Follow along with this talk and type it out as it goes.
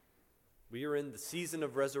We are in the season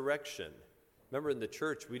of resurrection. Remember, in the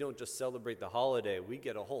church, we don't just celebrate the holiday. We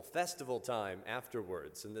get a whole festival time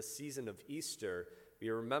afterwards. In the season of Easter, we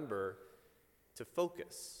remember to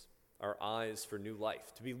focus our eyes for new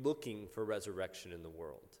life, to be looking for resurrection in the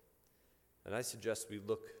world. And I suggest we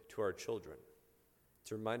look to our children.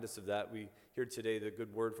 To remind us of that, we hear today the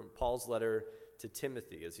good word from Paul's letter to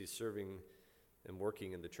Timothy as he's serving and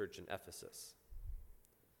working in the church in Ephesus.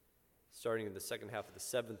 Starting in the second half of the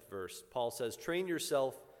 7th verse, Paul says, "Train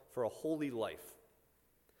yourself for a holy life."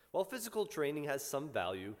 While physical training has some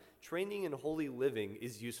value, training in holy living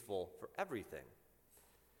is useful for everything.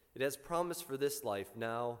 It has promise for this life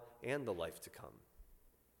now and the life to come.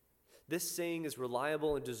 This saying is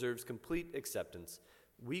reliable and deserves complete acceptance.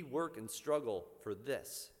 We work and struggle for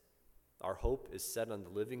this. Our hope is set on the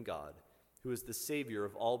living God, who is the Savior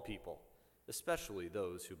of all people, especially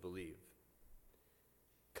those who believe.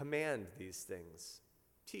 Command these things.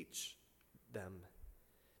 Teach them.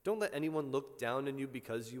 Don't let anyone look down on you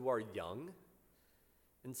because you are young.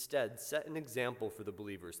 Instead, set an example for the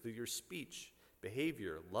believers through your speech,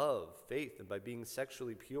 behavior, love, faith, and by being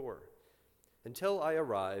sexually pure. Until I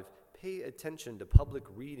arrive, pay attention to public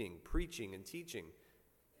reading, preaching, and teaching.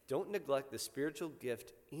 Don't neglect the spiritual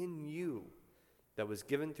gift in you that was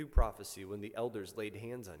given through prophecy when the elders laid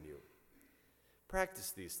hands on you.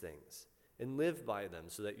 Practice these things and live by them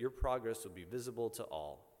so that your progress will be visible to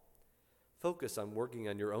all. Focus on working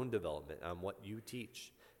on your own development, on what you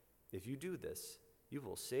teach. If you do this, you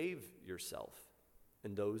will save yourself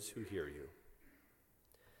and those who hear you.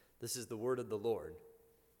 This is the word of the Lord.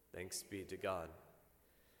 Thanks be to God.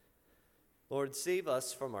 Lord, save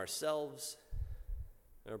us from ourselves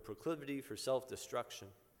and our proclivity for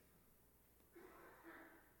self-destruction.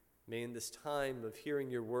 May in this time of hearing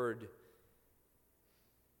your word,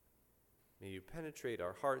 may you penetrate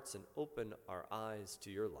our hearts and open our eyes to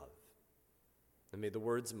your love. And may the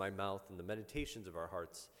words of my mouth and the meditations of our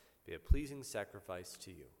hearts be a pleasing sacrifice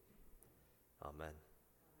to you. Amen.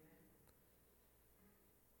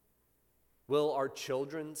 Will our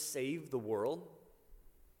children save the world?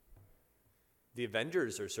 The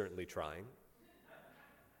Avengers are certainly trying.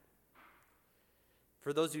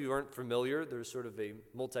 For those of you who aren't familiar, there's sort of a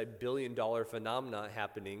multi-billion-dollar phenomenon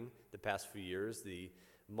happening the past few years, the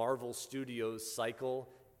Marvel Studios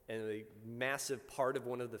cycle, and a massive part of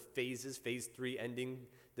one of the phases, Phase 3, ending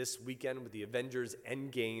this weekend with the Avengers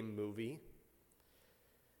Endgame movie.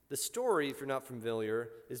 The story, if you're not familiar,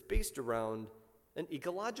 is based around an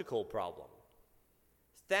ecological problem.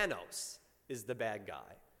 Thanos is the bad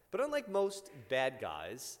guy. But unlike most bad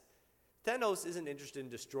guys, Thanos isn't interested in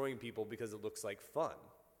destroying people because it looks like fun.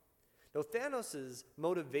 No, Thanos'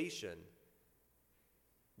 motivation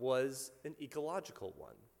was an ecological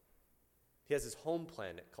one. He has his home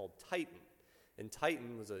planet called Titan, and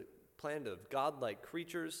Titan was a planet of godlike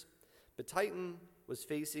creatures, but Titan was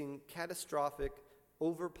facing catastrophic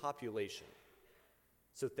overpopulation.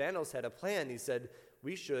 So Thanos had a plan. He said,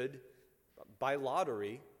 we should, by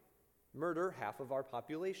lottery, murder half of our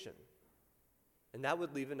population. And that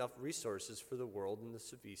would leave enough resources for the world and the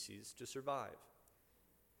species to survive.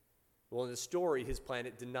 Well, in the story, his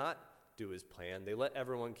planet did not do his plan. They let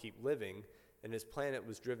everyone keep living, and his planet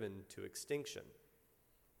was driven to extinction.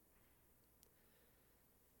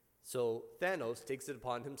 So Thanos takes it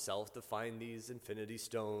upon himself to find these Infinity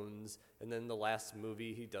Stones, and then in the last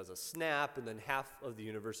movie, he does a snap, and then half of the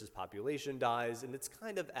universe's population dies, and it's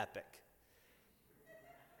kind of epic.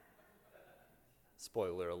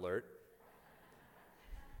 Spoiler alert.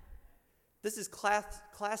 This is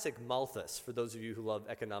classic Malthus, for those of you who love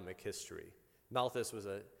economic history. Malthus was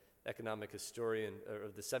an economic historian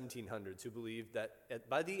of the 1700s who believed that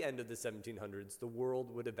by the end of the 1700s, the world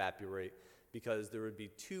would evaporate because there would be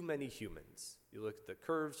too many humans. You look at the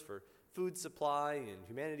curves for food supply and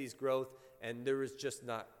humanity's growth, and there is just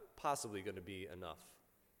not possibly going to be enough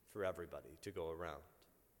for everybody to go around.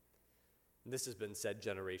 And this has been said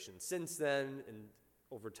generations since then, and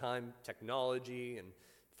over time, technology and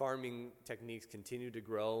farming techniques continue to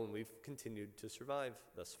grow, and we've continued to survive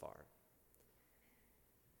thus far.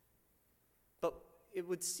 But it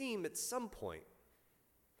would seem at some point,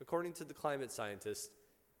 according to the climate scientists,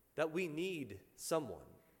 that we need someone,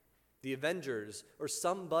 the Avengers, or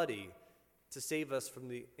somebody to save us from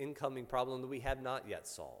the incoming problem that we have not yet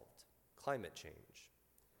solved, climate change.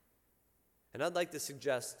 And I'd like to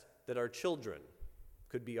suggest that our children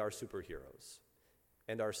could be our superheroes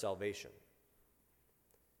and our salvation.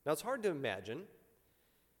 Now, it's hard to imagine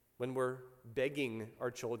when we're begging our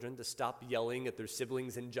children to stop yelling at their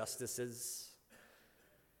siblings' injustices,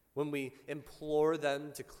 when we implore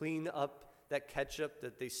them to clean up that ketchup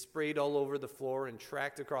that they sprayed all over the floor and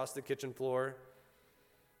tracked across the kitchen floor,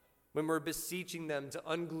 when we're beseeching them to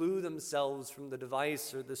unglue themselves from the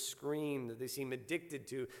device or the screen that they seem addicted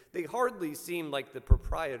to, they hardly seem like the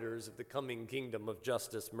proprietors of the coming kingdom of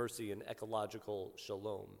justice, mercy, and ecological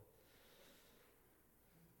shalom.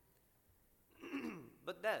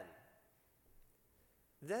 But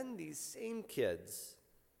then these same kids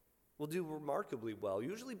will do remarkably well,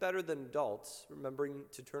 usually better than adults, remembering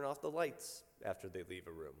to turn off the lights after they leave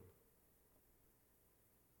a room.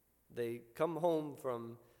 They come home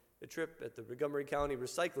from a trip at the Montgomery County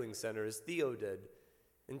Recycling Center, as Theo did,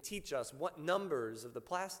 and teach us what numbers of the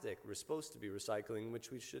plastic we're supposed to be recycling,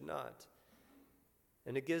 which we should not.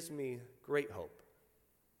 And it gives me great hope.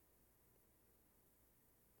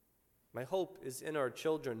 My hope is in our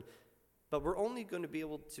children, but we're only going to be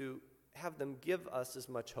able to have them give us as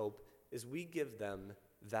much hope as we give them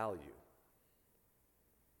value.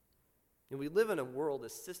 And we live in a world, a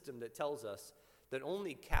system that tells us that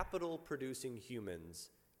only capital-producing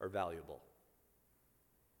humans are valuable.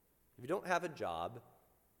 If you don't have a job,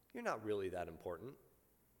 you're not really that important.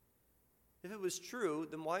 If it was true,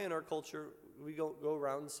 then why in our culture we go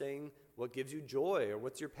around saying, what gives you joy or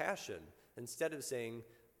what's your passion, instead of saying,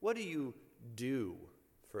 what do you do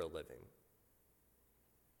for a living?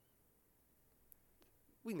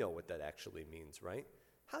 We know what that actually means, right?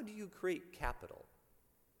 How do you create capital?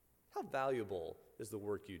 How valuable is the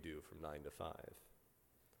work you do from 9 to 5?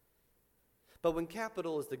 But when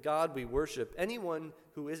capital is the God we worship, anyone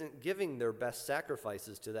who isn't giving their best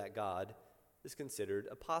sacrifices to that God is considered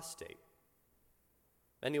apostate.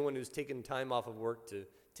 Anyone who's taken time off of work to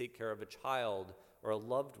take care of a child or a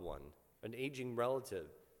loved one, an aging relative,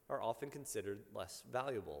 are often considered less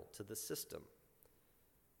valuable to the system.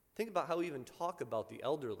 Think about how we even talk about the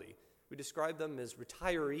elderly. We describe them as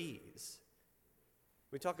retirees.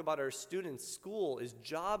 We talk about our students' school as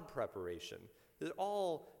job preparation. They're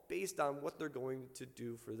all based on what they're going to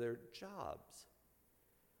do for their jobs.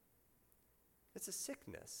 It's a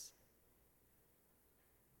sickness.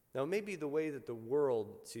 Now, it may be the way that the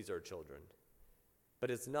world sees our children,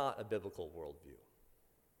 but it's not a biblical worldview.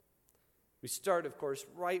 We start, of course,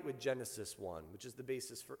 right with Genesis 1, which is the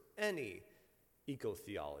basis for any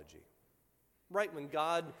eco-theology. Right when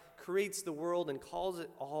God creates the world and calls it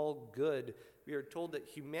all good, we are told that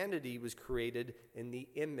humanity was created in the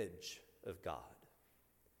image of God.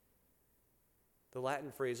 The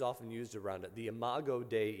Latin phrase often used around it, the imago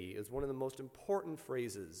Dei, is one of the most important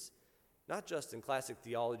phrases, not just in classic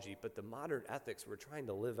theology, but the modern ethics we're trying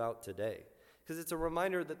to live out today. Because it's a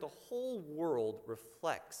reminder that the whole world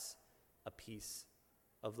reflects a piece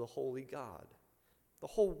of the holy God. The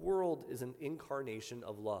whole world is an incarnation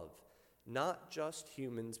of love, not just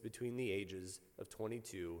humans between the ages of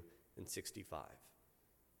 22 and 65.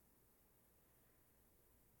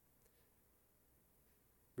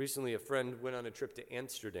 Recently, a friend went on a trip to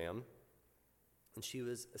Amsterdam, and she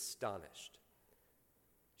was astonished.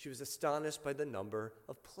 She was astonished by the number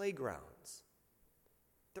of playgrounds.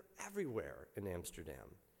 They're everywhere in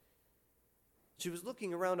Amsterdam. She was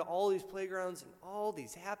looking around at all these playgrounds and all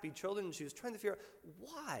these happy children, and she was trying to figure out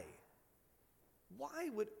why. Why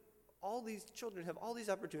would all these children have all these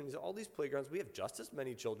opportunities, all these playgrounds? We have just as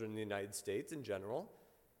many children in the United States in general.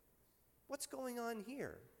 What's going on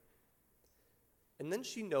here? And then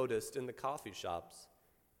she noticed in the coffee shops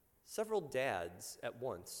several dads at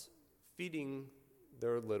once feeding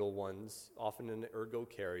their little ones, often in an ergo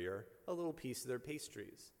carrier, a little piece of their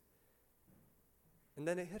pastries. And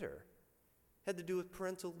then it hit her. It had to do with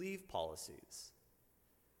parental leave policies.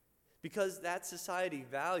 Because that society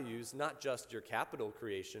values not just your capital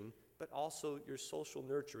creation, but also your social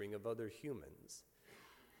nurturing of other humans.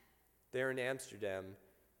 There in Amsterdam,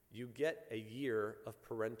 you get a year of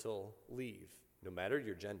parental leave, no matter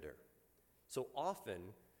your gender. So often,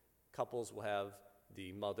 couples will have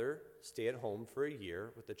the mother stay at home for a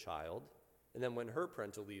year with the child, and then when her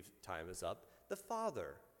parental leave time is up, the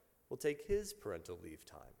father will take his parental leave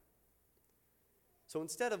time. So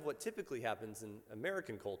instead of what typically happens in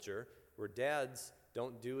American culture, where dads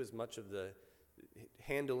don't do as much of the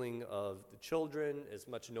handling of the children, as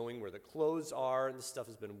much knowing where the clothes are, and this stuff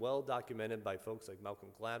has been well documented by folks like Malcolm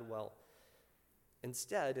Gladwell.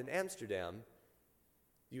 Instead, in Amsterdam,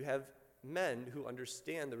 you have men who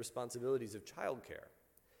understand the responsibilities of childcare.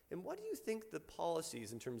 And what do you think the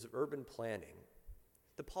policies in terms of urban planning,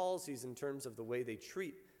 the policies in terms of the way they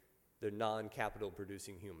treat the non-capital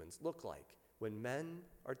producing humans look like when men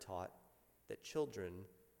are taught that children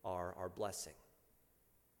are our blessing?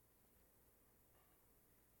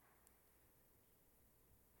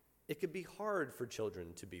 It could be hard for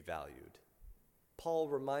children to be valued. Paul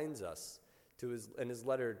reminds us in his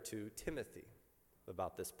letter to Timothy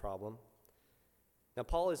about this problem. Now,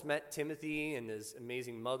 Paul has met Timothy and his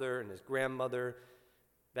amazing mother and his grandmother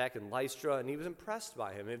back in Lystra, and he was impressed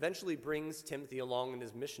by him. He eventually brings Timothy along in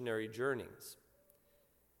his missionary journeys.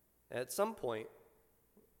 At some point,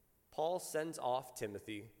 Paul sends off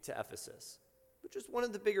Timothy to Ephesus, which is one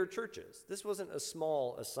of the bigger churches. This wasn't a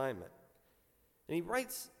small assignment. And he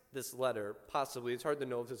writes this letter, possibly, it's hard to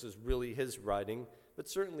know if this is really his writing, but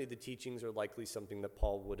certainly the teachings are likely something that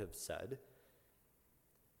Paul would have said.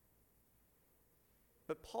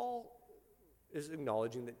 But Paul is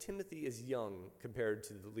acknowledging that Timothy is young compared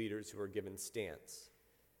to the leaders who are given stance.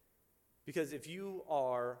 Because if you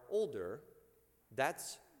are older,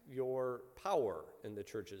 that's your power in the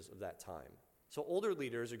churches of that time. So older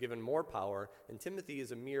leaders are given more power, and Timothy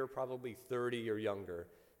is a mere probably 30 or younger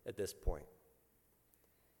at this point.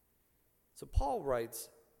 So Paul writes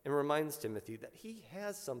and reminds Timothy that he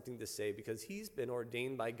has something to say because he's been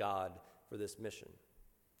ordained by God for this mission.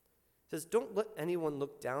 He says, don't let anyone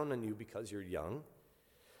look down on you because you're young.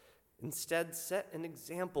 Instead, set an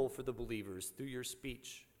example for the believers through your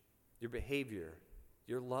speech, your behavior,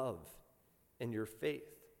 your love, and your faith.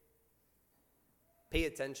 Pay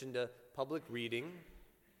attention to public reading,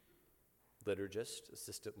 liturgist,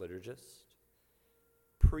 assistant liturgist,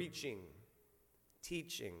 preaching,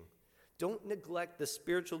 teaching. Don't neglect the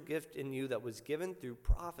spiritual gift in you that was given through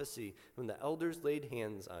prophecy when the elders laid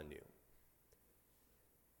hands on you.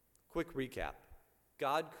 Quick recap.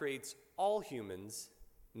 God creates all humans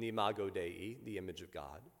in the imago Dei, the image of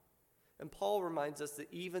God. And Paul reminds us that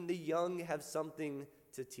even the young have something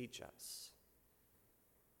to teach us.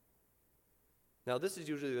 Now, this is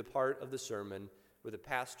usually the part of the sermon where the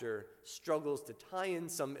pastor struggles to tie in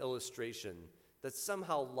some illustration that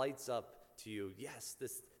somehow lights up to you. Yes,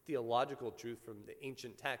 this theological truth from the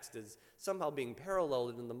ancient text is somehow being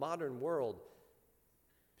paralleled in the modern world.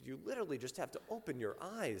 But you literally just have to open your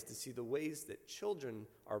eyes to see the ways that children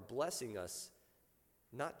are blessing us,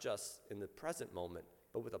 not just in the present moment,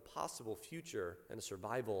 but with a possible future and a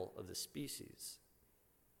survival of the species.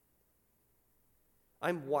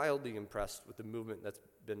 I'm wildly impressed with the movement that's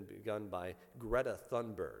been begun by Greta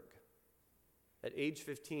Thunberg. At age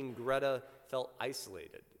 15, Greta felt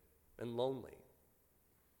isolated and lonely.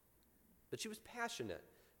 But she was passionate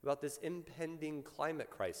about this impending climate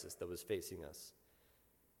crisis that was facing us.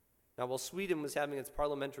 Now, while Sweden was having its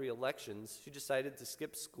parliamentary elections, she decided to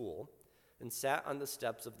skip school and sat on the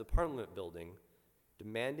steps of the Parliament building,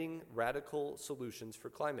 demanding radical solutions for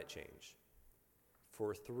climate change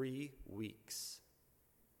for 3 weeks.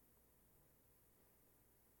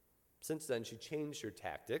 Since then, she changed her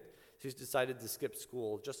tactic. She's decided to skip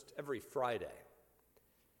school just every Friday.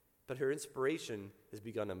 But her inspiration has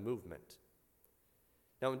begun a movement.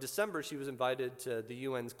 Now, in December, she was invited to the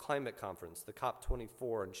UN's climate conference, the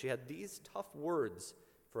COP24, and she had these tough words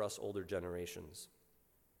for us older generations.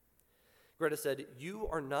 Greta said, "You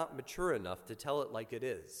are not mature enough to tell it like it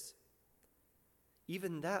is.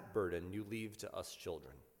 Even that burden you leave to us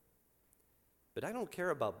children. But I don't care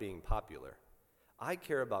about being popular. I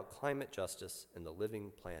care about climate justice and the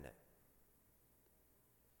living planet."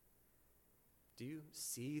 Do you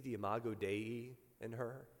see the imago Dei in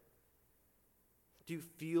her? Do you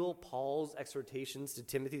feel Paul's exhortations to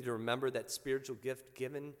Timothy to remember that spiritual gift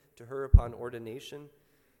given to her upon ordination?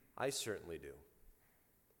 I certainly do.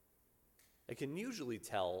 I can usually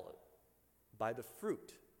tell by the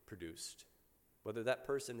fruit produced whether that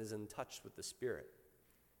person is in touch with the Spirit.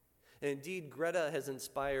 And indeed, Greta has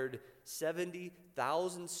inspired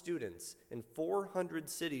 70,000 students in 400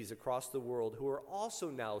 cities across the world who are also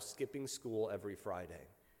now skipping school every Friday.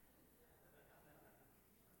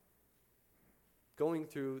 Going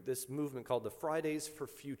through this movement called the Fridays for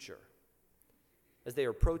Future, as they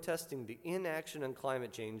are protesting the inaction on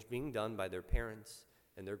climate change being done by their parents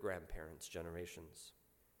and their grandparents' generations.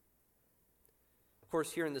 Of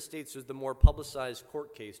course, here in the States, there's the more publicized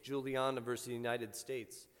court case, Juliana versus the United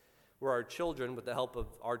States, where our children, with the help of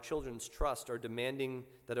our Children's Trust, are demanding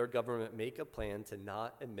that our government make a plan to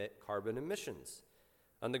not emit carbon emissions,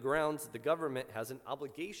 on the grounds that the government has an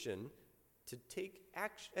obligation to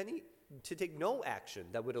take no action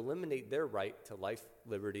that would eliminate their right to life,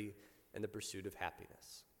 liberty, and the pursuit of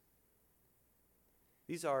happiness.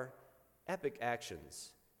 These are epic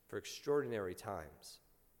actions for extraordinary times.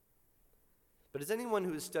 But as anyone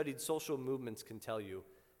who has studied social movements can tell you,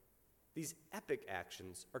 these epic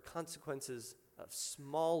actions are consequences of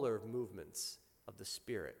smaller movements of the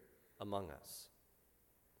Spirit among us.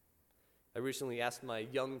 I recently asked my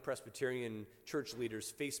young Presbyterian church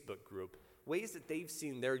leaders Facebook group ways that they've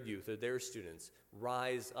seen their youth or their students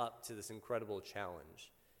rise up to this incredible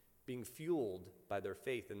challenge, being fueled by their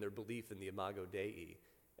faith and their belief in the Imago Dei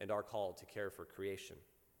and our call to care for creation.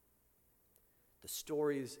 The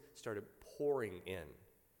stories started pouring in.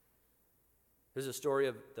 There's a story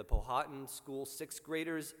of the Powhatan School sixth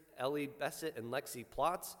graders, Ellie Bessett and Lexi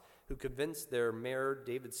Plotz, who convinced their mayor,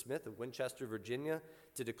 David Smith of Winchester, Virginia,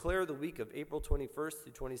 to declare the week of April 21st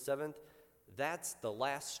through 27th, that's the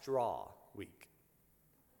last straw week.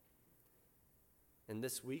 And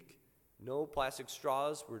this week, no plastic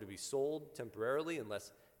straws were to be sold temporarily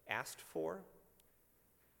unless asked for.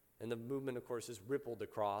 And the movement, of course, has rippled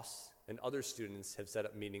across, and other students have set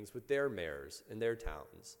up meetings with their mayors in their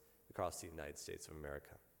towns across the United States of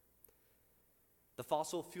America. The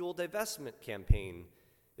fossil fuel divestment campaign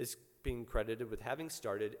is being credited with having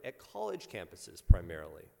started at college campuses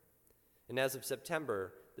primarily. And as of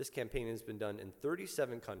September, this campaign has been done in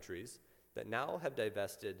 37 countries that now have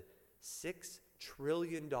divested $6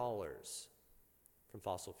 trillion from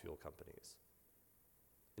fossil fuel companies.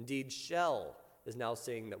 Indeed, Shell is now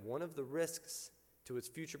saying that one of the risks to its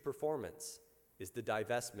future performance is the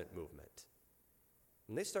divestment movement.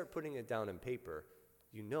 When they start putting it down in paper,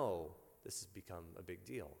 you know this has become a big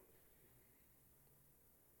deal.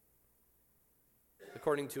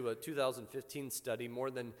 According to a 2015 study, more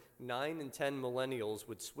than 9 in 10 millennials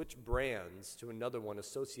would switch brands to another one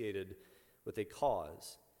associated with a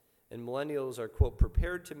cause. And millennials are, quote,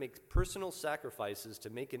 prepared to make personal sacrifices to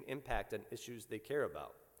make an impact on issues they care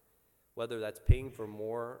about, whether that's paying for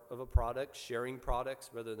more of a product, sharing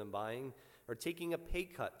products rather than buying, or taking a pay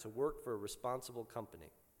cut to work for a responsible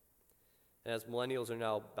company. And as millennials are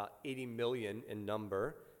now about 80 million in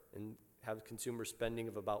number and have consumer spending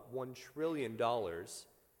of about $1 trillion,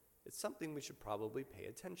 it's something we should probably pay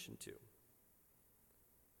attention to.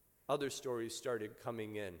 Other stories started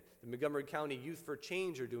coming in. The Montgomery County Youth for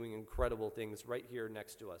Change are doing incredible things right here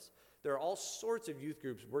next to us. There are all sorts of youth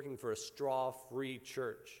groups working for a straw-free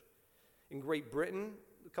church. In Great Britain,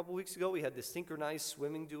 a couple weeks ago, we had the synchronized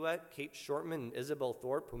swimming duet, Kate Shortman and Isabel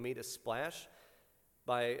Thorpe, who made a splash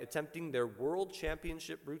by attempting their world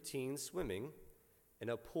championship routine swimming in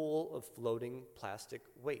a pool of floating plastic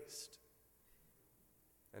waste.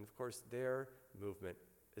 And of course, their movement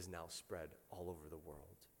is now spread all over the world.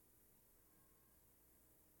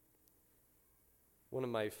 One of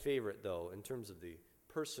my favorite, though, in terms of the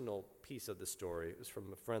personal piece of the story, is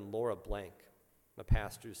from a friend, Laura Blank, a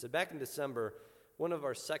pastor, who said, back in December, one of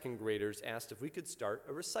our second graders asked if we could start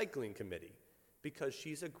a recycling committee because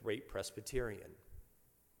she's a great Presbyterian.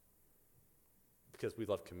 Because we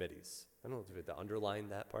love committees. I don't know if you had to underline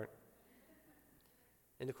that part.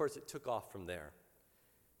 And of course, it took off from there.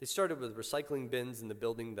 They started with recycling bins in the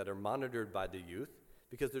building that are monitored by the youth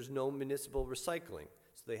because there's no municipal recycling,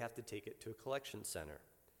 so they have to take it to a collection center.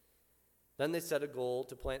 Then they set a goal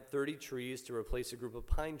to plant 30 trees to replace a group of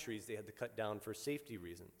pine trees they had to cut down for safety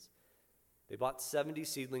reasons. They bought 70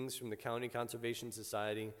 seedlings from the County Conservation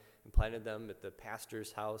Society and planted them at the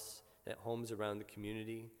pastor's house and at homes around the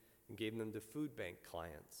community and gave them to food bank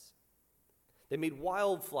clients. They made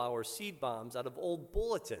wildflower seed bombs out of old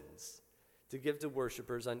bulletins to give to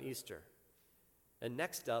worshipers on Easter. And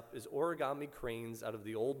next up is origami cranes out of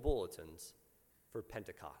the old bulletins for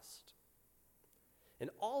Pentecost. And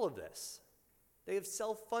all of this, they have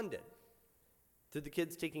self-funded through the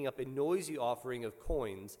kids taking up a noisy offering of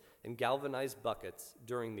coins and galvanized buckets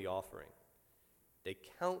during the offering. They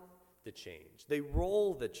count the change, they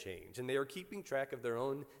roll the change, and they are keeping track of their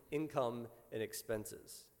own income and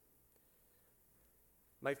expenses.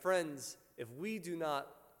 My friends, if we do not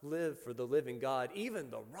live for the living God, even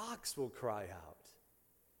the rocks will cry out.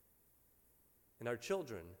 And our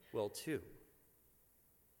children will too.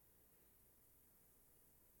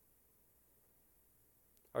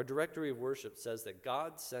 Our directory of worship says that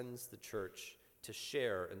God sends the church to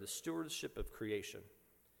share in the stewardship of creation,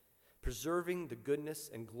 preserving the goodness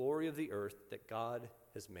and glory of the earth that God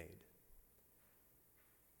has made.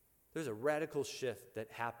 There's a radical shift that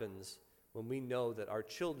happens when we know that our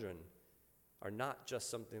children are not just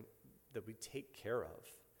something that we take care of,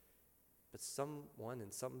 but someone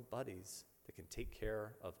and somebody's that can take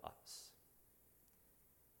care of us.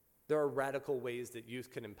 There are radical ways that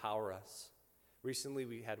youth can empower us. Recently,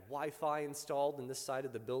 we had Wi-Fi installed in this side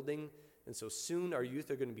of the building, and so soon our youth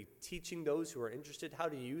are going to be teaching those who are interested how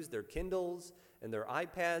to use their Kindles and their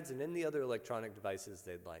iPads and any other electronic devices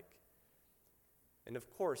they'd like. And of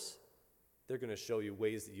course, they're going to show you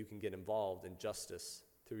ways that you can get involved in justice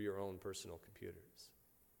through your own personal computers.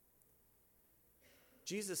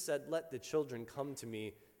 Jesus said, "Let the children come to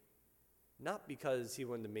me," not because he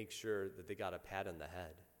wanted to make sure that they got a pat on the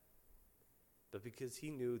head, but because he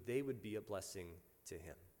knew they would be a blessing to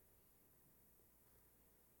him.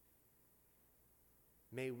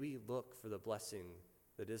 may we look for the blessing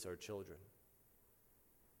that is our children,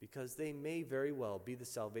 because they may very well be the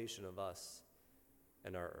salvation of us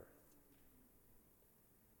and our earth.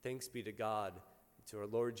 Thanks be to God, to our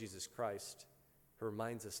Lord Jesus Christ, who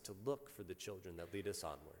reminds us to look for the children that lead us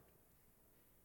onward.